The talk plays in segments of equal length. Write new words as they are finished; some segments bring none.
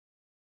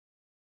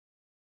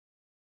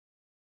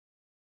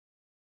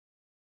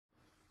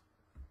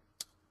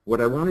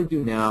what I want to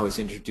do now is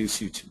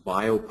introduce you to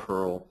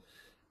BioPerl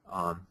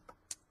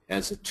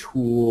as a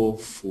tool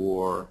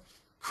for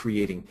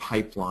creating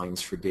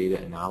pipelines for data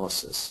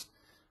analysis.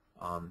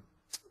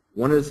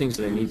 One of the things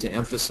that I need to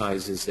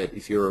emphasize is that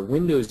if you're a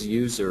Windows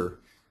user,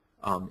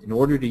 in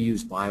order to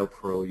use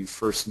BioPerl, you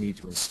first need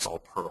to install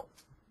Perl.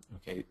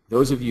 Okay,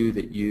 those of you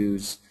that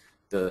use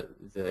the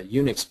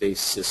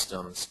Unix-based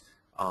systems,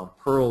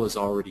 Perl is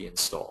already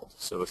installed.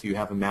 So if you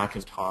have a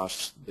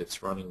Macintosh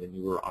that's running the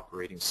newer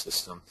operating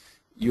system,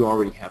 you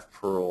already have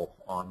Perl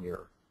on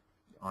your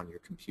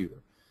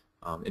computer,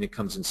 and it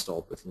comes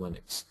installed with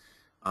Linux.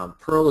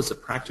 Perl is a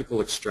practical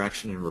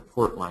extraction and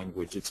report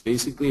language. It's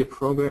basically a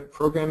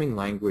programming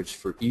language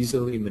for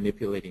easily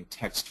manipulating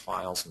text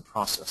files and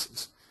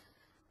processes.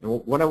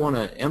 And what I want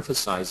to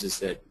emphasize is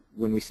that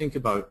when we think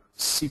about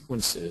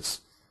sequences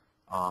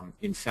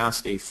in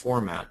FASTA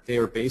format, they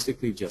are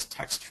basically just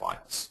text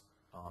files.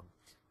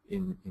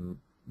 In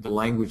the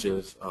language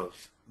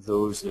of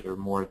those that are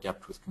more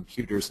adept with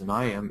computers than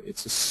I am,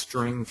 it's a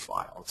string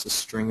file. It's a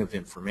string of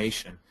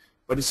information,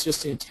 but it's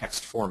just in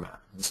text format.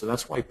 And so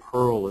that's why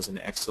Perl is an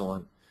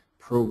excellent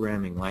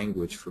programming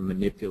language for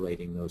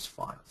manipulating those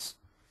files.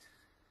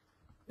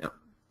 Now,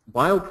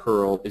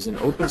 BioPerl is an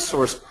open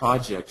source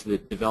project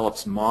that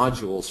develops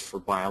modules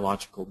for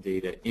biological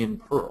data in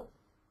Perl.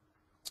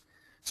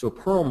 So a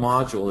Perl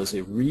module is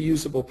a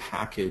reusable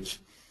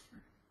package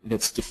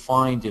that's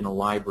defined in a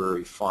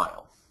library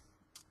file.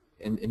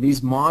 And these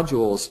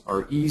modules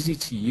are easy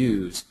to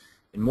use,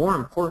 and more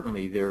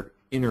importantly, they're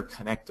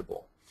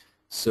interconnectable.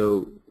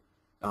 So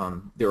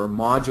there are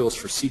modules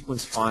for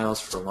sequence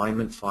files, for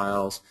alignment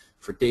files,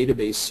 for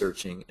database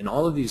searching, and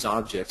all of these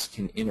objects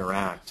can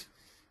interact,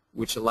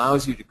 which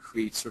allows you to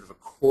create sort of a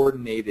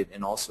coordinated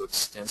and also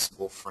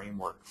extensible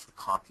framework for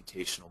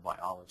computational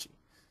biology.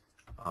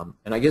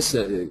 And I guess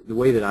the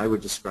way that I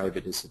would describe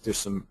it is that there's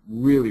some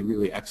really,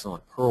 really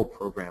excellent Perl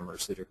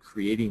programmers that are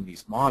creating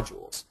these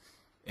modules.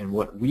 And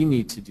what we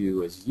need to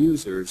do as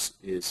users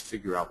is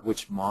figure out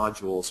which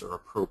modules are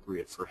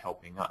appropriate for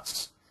helping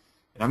us.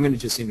 And I'm going to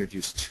just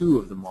introduce two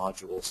of the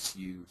modules to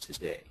you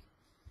today.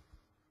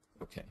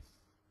 Okay.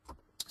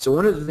 So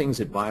one of the things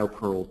that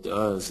BioPerl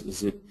does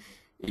is it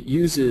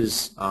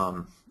uses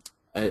a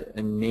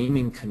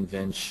naming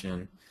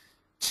convention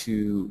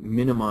to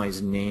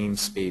minimize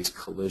namespace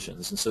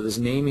collisions. And so this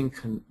naming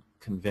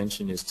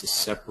convention is to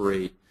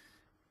separate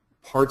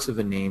parts of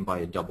a name by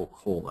a double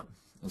colon.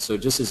 And so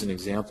just as an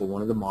example,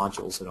 one of the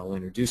modules that I'll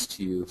introduce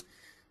to you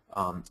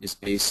is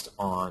based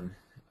on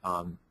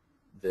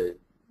the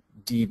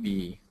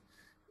DB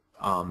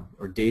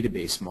or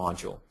database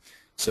module.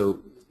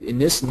 So in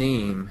this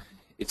name,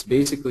 it's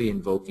basically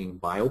invoking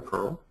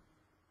BioPerl,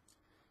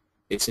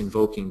 it's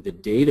invoking the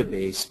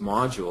database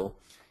module,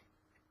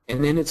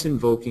 and then it's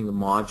invoking a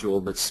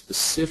module that's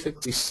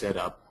specifically set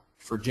up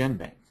for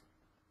GenBank.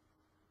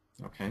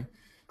 Okay?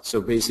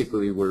 So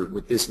basically,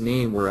 with this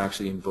name, we're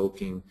actually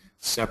invoking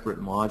separate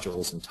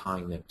modules and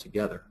tying them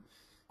together.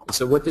 And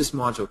so what this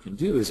module can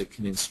do is it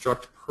can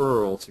instruct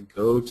Perl to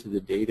go to the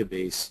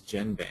database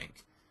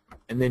GenBank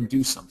and then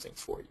do something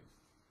for you.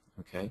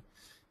 Okay?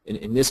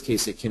 In this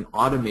case, it can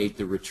automate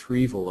the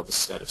retrieval of a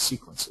set of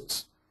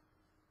sequences.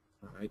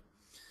 All right?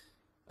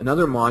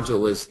 Another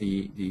module is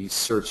the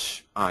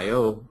search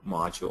IO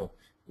module,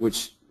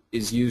 which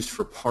is used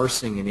for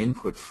parsing an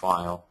input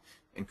file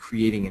and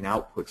creating an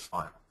output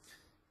file.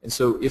 And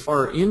so if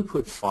our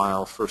input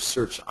file for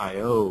search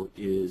IO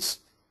is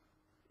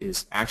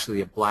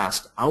actually a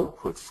BLAST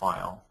output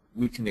file,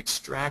 we can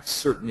extract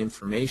certain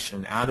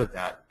information out of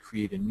that,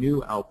 create a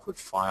new output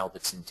file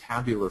that's in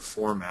tabular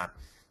format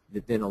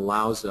that then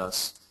allows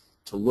us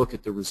to look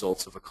at the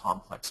results of a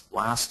complex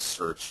BLAST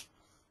search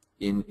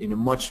in a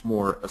much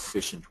more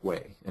efficient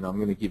way. And I'm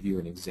going to give you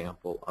an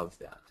example of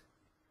that.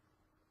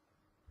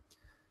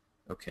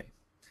 Okay.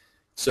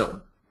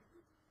 So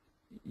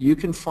you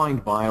can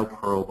find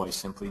BioPerl by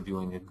simply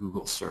doing a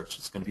Google search.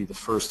 It's going to be the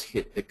first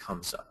hit that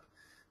comes up.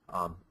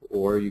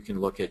 Or you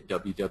can look at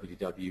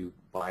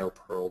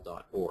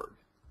www.bioperl.org.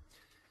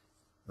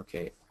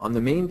 Okay. On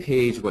the main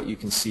page, what you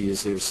can see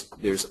is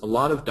there's a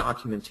lot of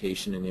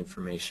documentation and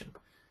information.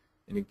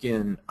 And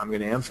again, I'm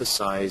going to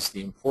emphasize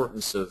the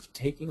importance of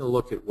taking a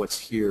look at what's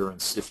here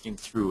and sifting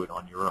through it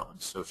on your own.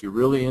 So if you're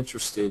really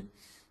interested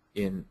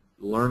in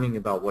learning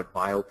about what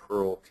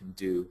BioPerl can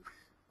do,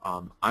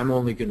 I'm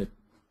only going to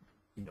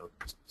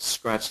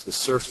scratch the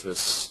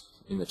surface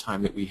in the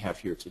time that we have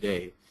here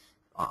today.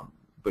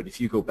 But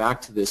if you go back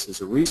to this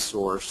as a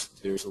resource,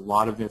 there's a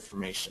lot of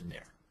information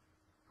there.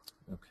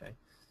 Okay.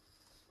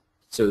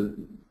 So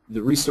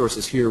the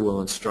resources here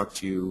will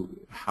instruct you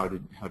how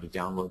to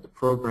download the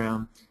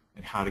program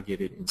and how to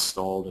get it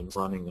installed and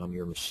running on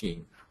your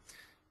machine.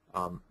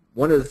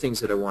 One of the things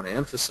that I want to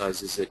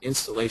emphasize is that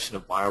installation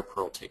of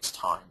BioPerl takes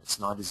time. It's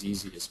not as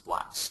easy as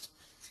BLAST.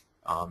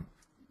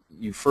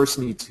 You first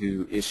need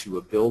to issue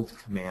a build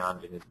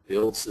command, and it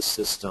builds the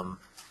system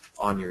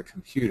on your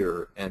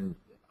computer. And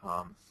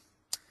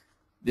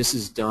this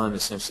is done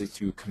essentially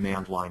through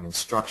command line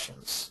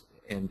instructions.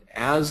 And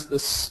as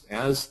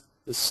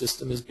the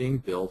system is being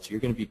built, you're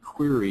going to be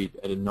queried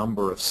at a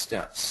number of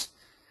steps.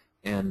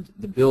 And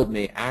the build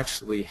may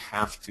actually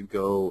have to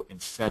go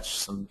and fetch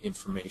some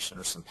information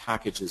or some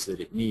packages that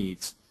it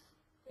needs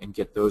and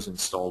get those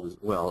installed as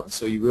well. And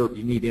so you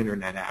need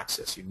internet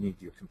access. You need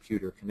your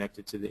computer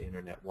connected to the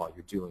internet while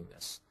you're doing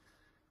this.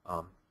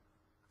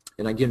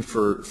 And again,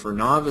 for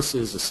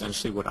novices,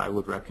 essentially what I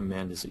would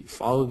recommend is that you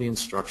follow the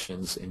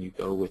instructions and you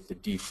go with the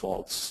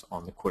defaults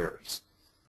on the queries.